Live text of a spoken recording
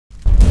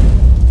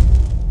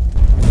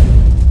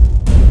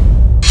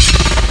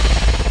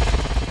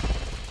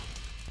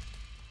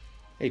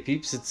Hey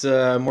peeps, it's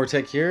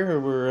Amort3k here.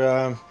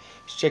 We're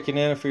just checking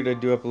in. I figured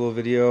I'd do up a little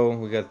video.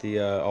 We got the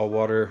all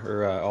water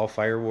or all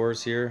fire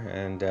wars here,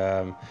 and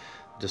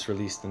just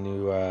released the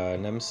new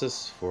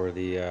nemesis for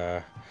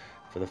the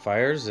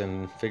fires,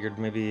 and figured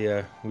maybe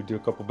we'd do a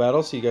couple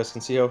battles so you guys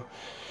can see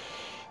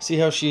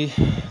how she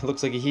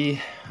looks like a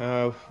he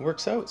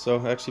works out. So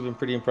I've actually been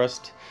pretty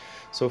impressed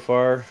so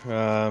far. You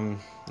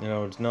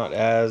know, it's not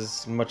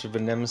as much of a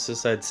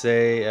nemesis, I'd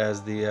say,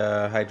 as the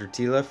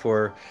Hydratila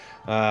for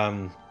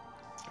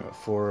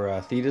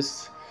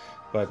Thetis,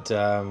 but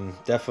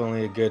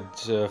definitely a good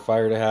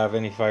fire to have.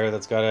 Any fire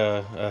that's got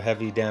a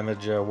heavy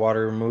damage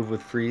water move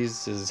with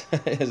freeze is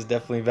is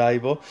definitely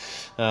valuable.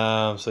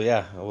 So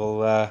yeah,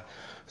 we'll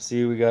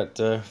see. We got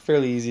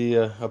fairly easy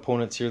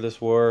opponents here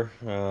this war.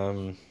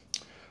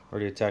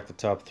 Already attacked the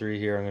top three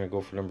here. I'm going to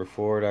go for number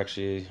 4. It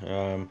actually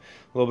a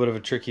little bit of a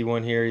tricky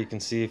one here. You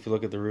can see if you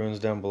look at the runes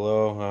down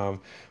below.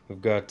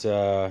 We've got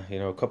you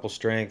know, a couple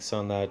strengths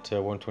on that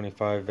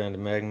 125 Vanda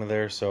Magma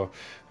there, so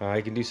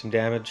I can do some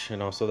damage,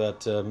 and also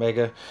that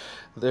Mega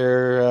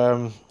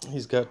there.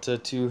 He's got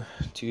two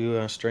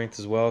strength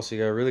as well. So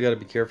you really got to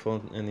be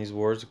careful in these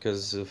wars,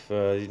 because if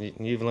you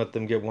even let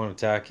them get one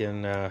attack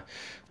in,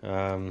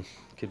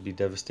 could be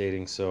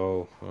devastating.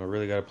 So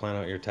really got to plan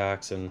out your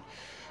attacks and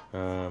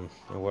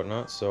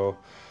whatnot. So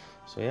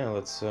yeah,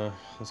 let's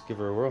give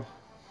her a whirl.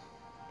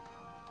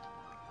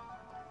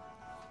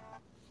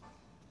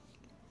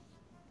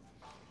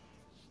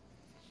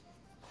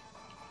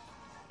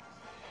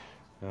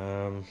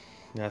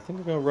 Yeah, I think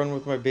I'm gonna run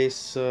with my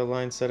base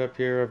line setup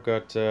here. I've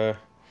got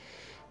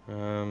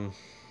on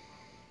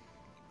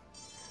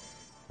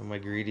my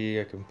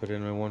greedy, I can put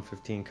in my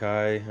 115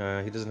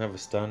 Kai. He doesn't have a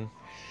stun,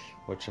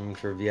 which, I mean,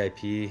 for VIP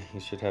he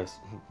should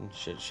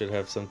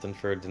have something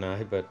for a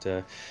deny, but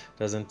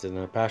doesn't.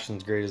 And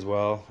passion's great as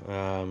well,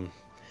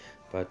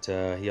 but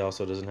he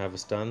also doesn't have a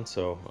stun,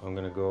 so I'm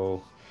gonna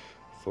go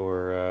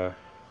for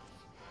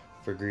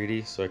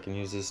greedy, so I can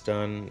use his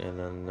stun. And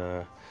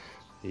then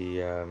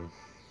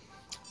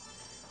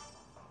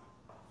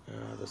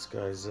this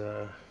guy's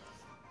got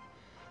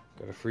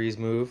a freeze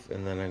move,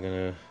 and then I'm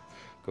gonna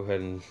go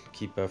ahead and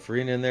keep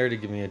Farina in there to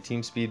give me a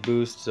team speed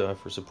boost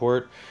for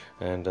support,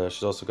 and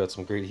she's also got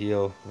some great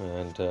heal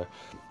and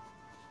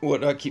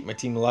whatnot, keep my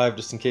team alive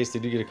just in case they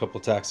do get a couple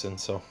attacks in.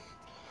 So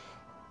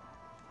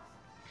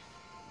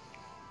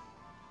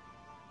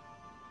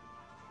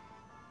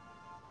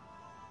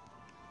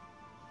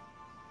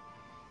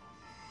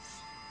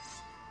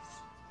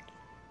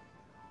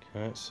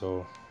okay,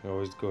 so I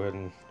always go ahead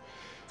and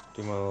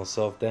do my little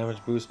self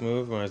damage boost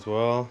move, might as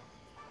well.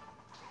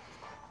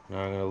 Now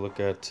I'm gonna look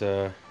at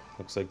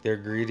looks like they're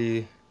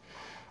greedy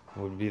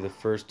would be the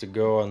first to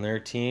go on their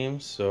team,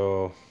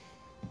 so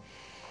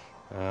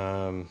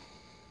I'm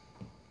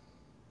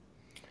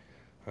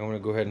going to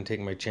go ahead and take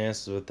my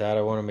chances with that.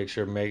 I want to make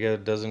sure Mega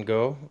doesn't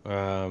go.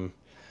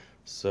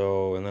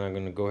 So, and then I'm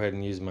going to go ahead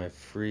and use my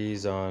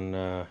freeze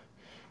on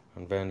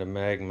Vanda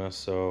Magma.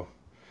 So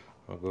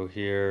I'll go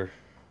here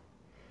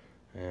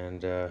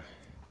and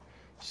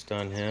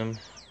stun him.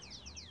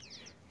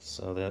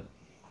 So that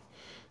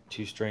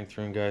 2 strength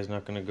rune guy's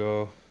not going to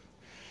go.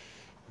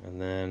 And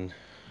then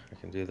I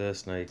can do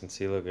this. Now you can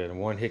see, look at him.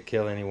 1 hit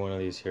kill any one of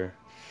these here.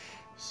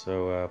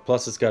 So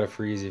plus it's got a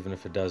freeze even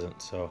if it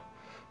doesn't. So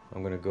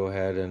I'm going to go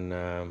ahead and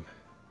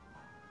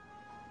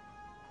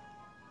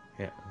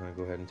yeah, I'm going to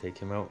go ahead and take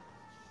him out.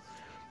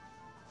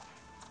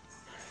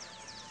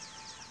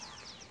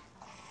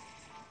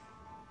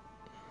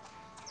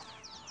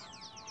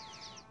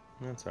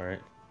 That's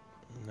alright.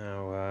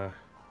 Now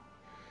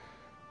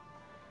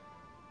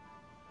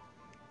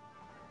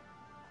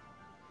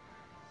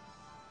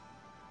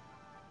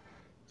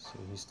so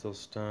he's still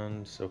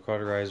stunned. So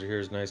Cauterizer here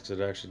is nice because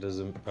it actually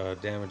does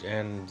damage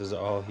and does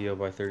all heal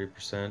by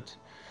 30%.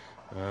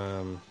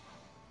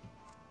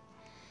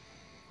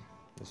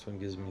 This one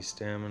gives me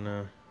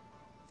stamina,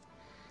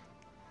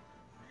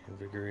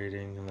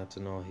 invigorating, and that's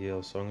an all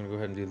heal. So I'm gonna go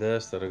ahead and do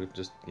this. That'll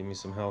just give me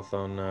some health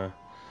on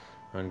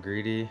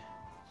greedy.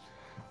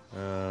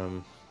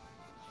 So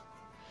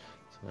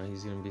now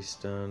he's gonna be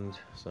stunned.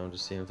 So I'm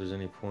just seeing if there's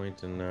any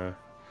point in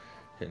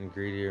hitting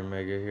greedy or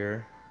Mega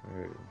here.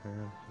 Alright,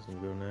 he's gonna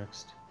go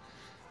next.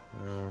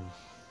 I'm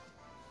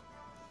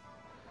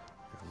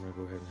gonna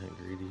go ahead and hit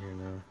greedy here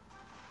now.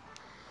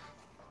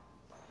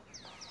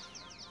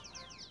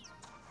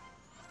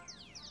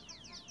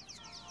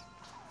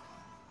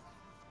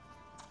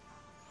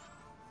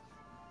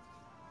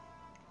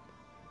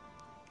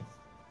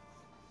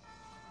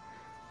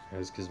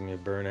 This gives me a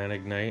burn and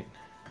ignite,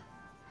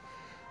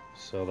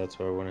 so that's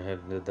why I went ahead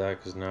and did that,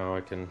 because now I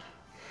can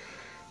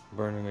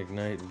burn and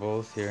ignite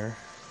both here.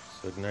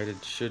 So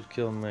ignited should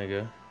kill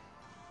Mega.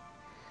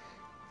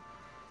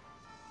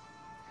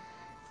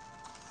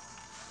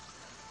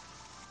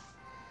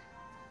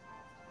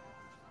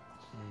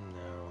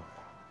 No.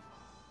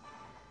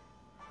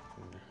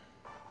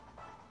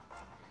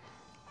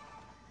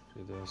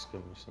 Do this,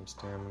 give me some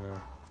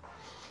stamina.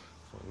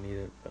 Don't need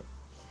it, but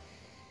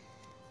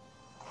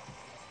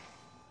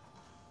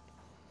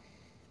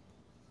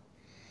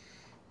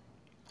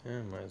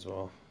And might as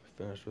well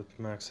finish with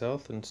max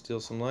health and steal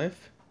some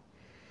life.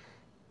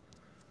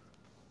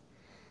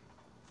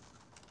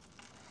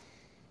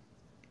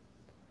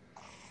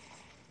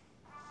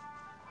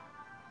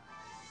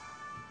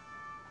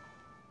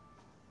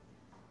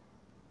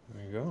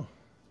 There you go.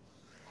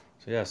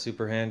 So yeah,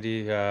 super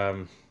handy.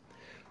 Here's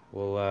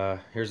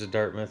a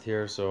Dartmouth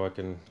here, so I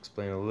can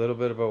explain a little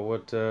bit about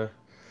what a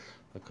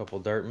couple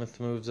Dartmouth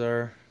moves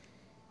are.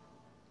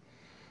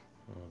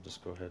 I'll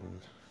just go ahead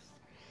and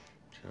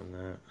turn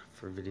that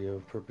for video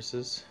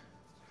purposes.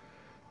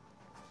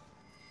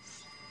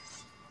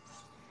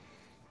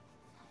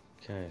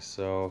 Okay,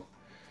 so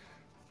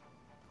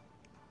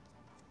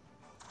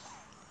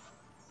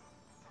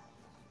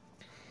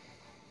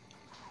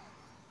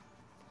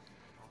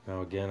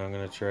now again, I'm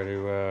going to try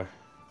to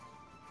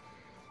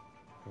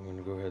I'm going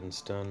to go ahead and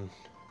stun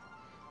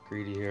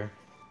Greedy here.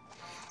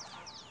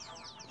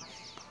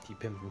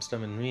 Keep him from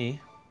stunning me.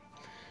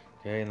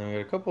 Okay, and then we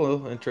got a couple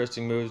of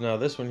interesting moves. Now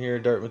this one here,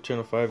 Dartmouth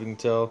Channel 5, you can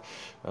tell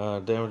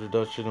damage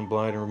reduction and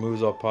blind, and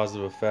removes all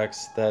positive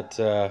effects. That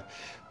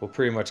will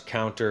pretty much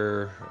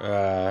counter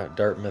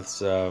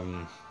Dartmouth's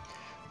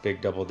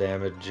big double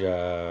damage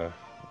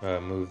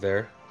move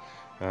there.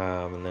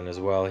 And then as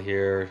well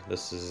here,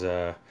 this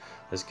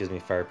gives me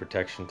fire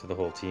protection to the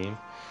whole team.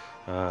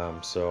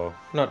 So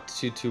not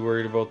too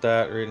worried about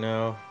that right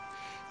now.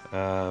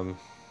 So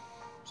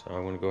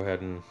I'm going to go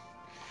ahead and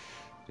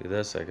do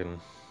this. I can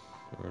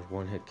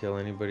one hit kill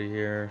anybody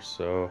here.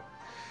 So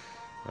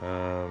you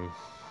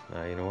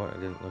know what? I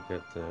didn't look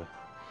at the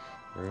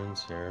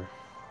runes here.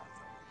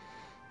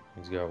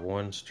 He's got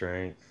 1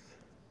 strength.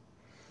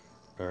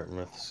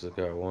 Dartmouth's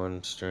got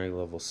 1 strength,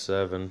 level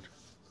 7.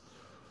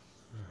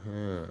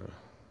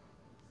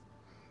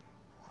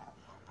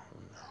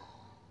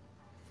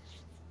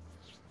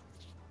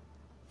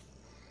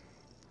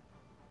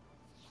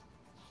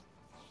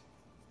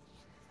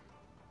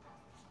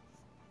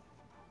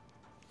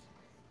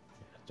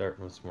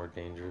 Dartmouth's more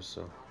dangerous,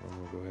 so I'm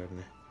going to go ahead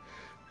and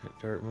hit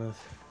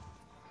Dartmouth.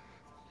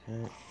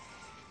 Okay.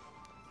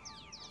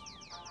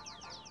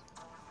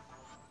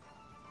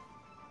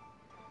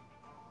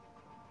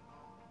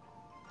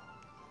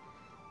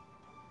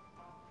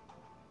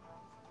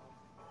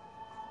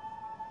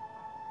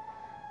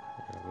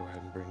 I'll go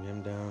ahead and bring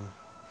him down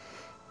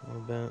a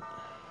little bit.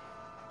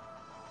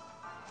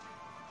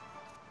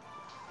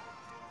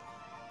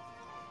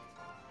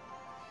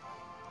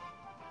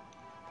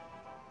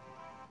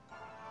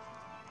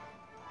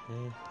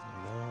 Okay, like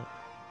that.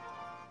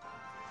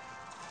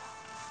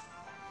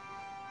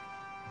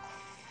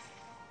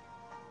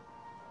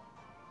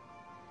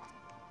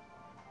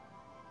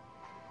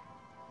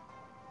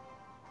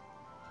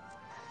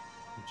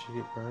 Did she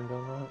get burned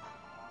on that?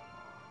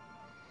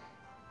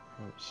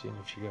 I'm seeing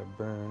if she got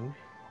burned.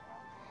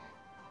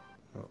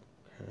 Oh,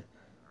 okay.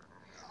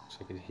 Looks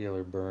like I could heal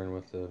her burn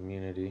with the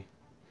immunity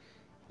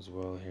as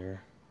well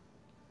here.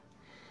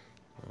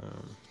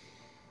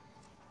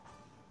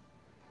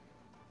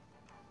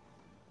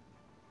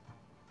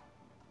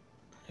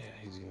 Yeah,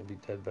 he's gonna be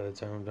dead by the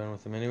time I'm done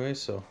with him anyway,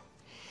 so.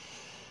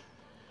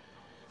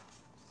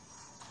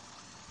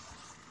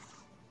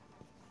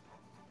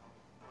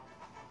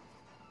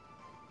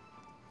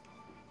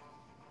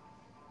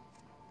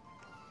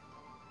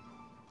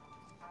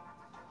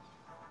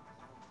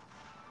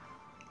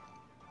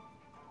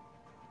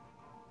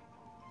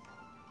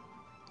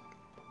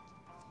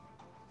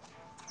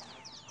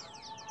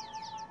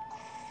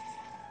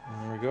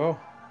 There we go.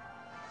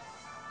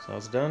 So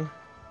it's done.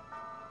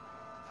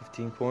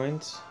 15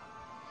 points.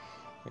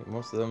 I think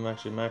most of them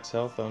actually max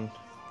health on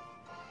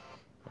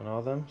all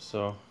of them,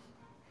 so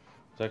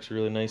it's actually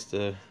really nice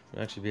to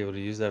actually be able to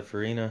use that for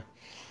arena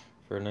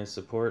for a nice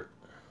support.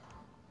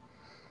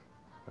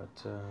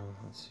 But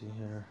let's see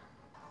here.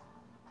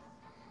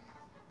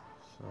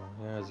 So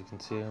yeah, as you can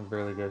see, I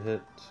barely got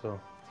hit. So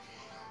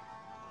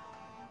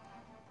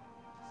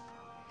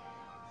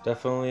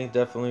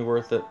definitely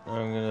worth it.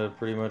 I'm gonna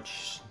pretty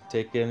much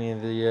take any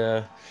of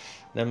the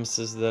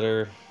nemesis that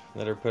are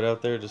put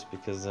out there, just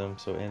because I'm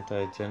so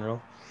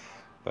anti-general.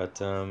 But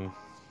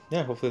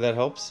yeah, hopefully that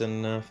helps.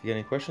 And if you got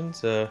any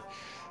questions,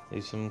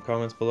 leave some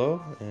comments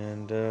below.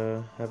 And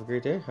have a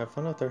great day. Have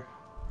fun out there.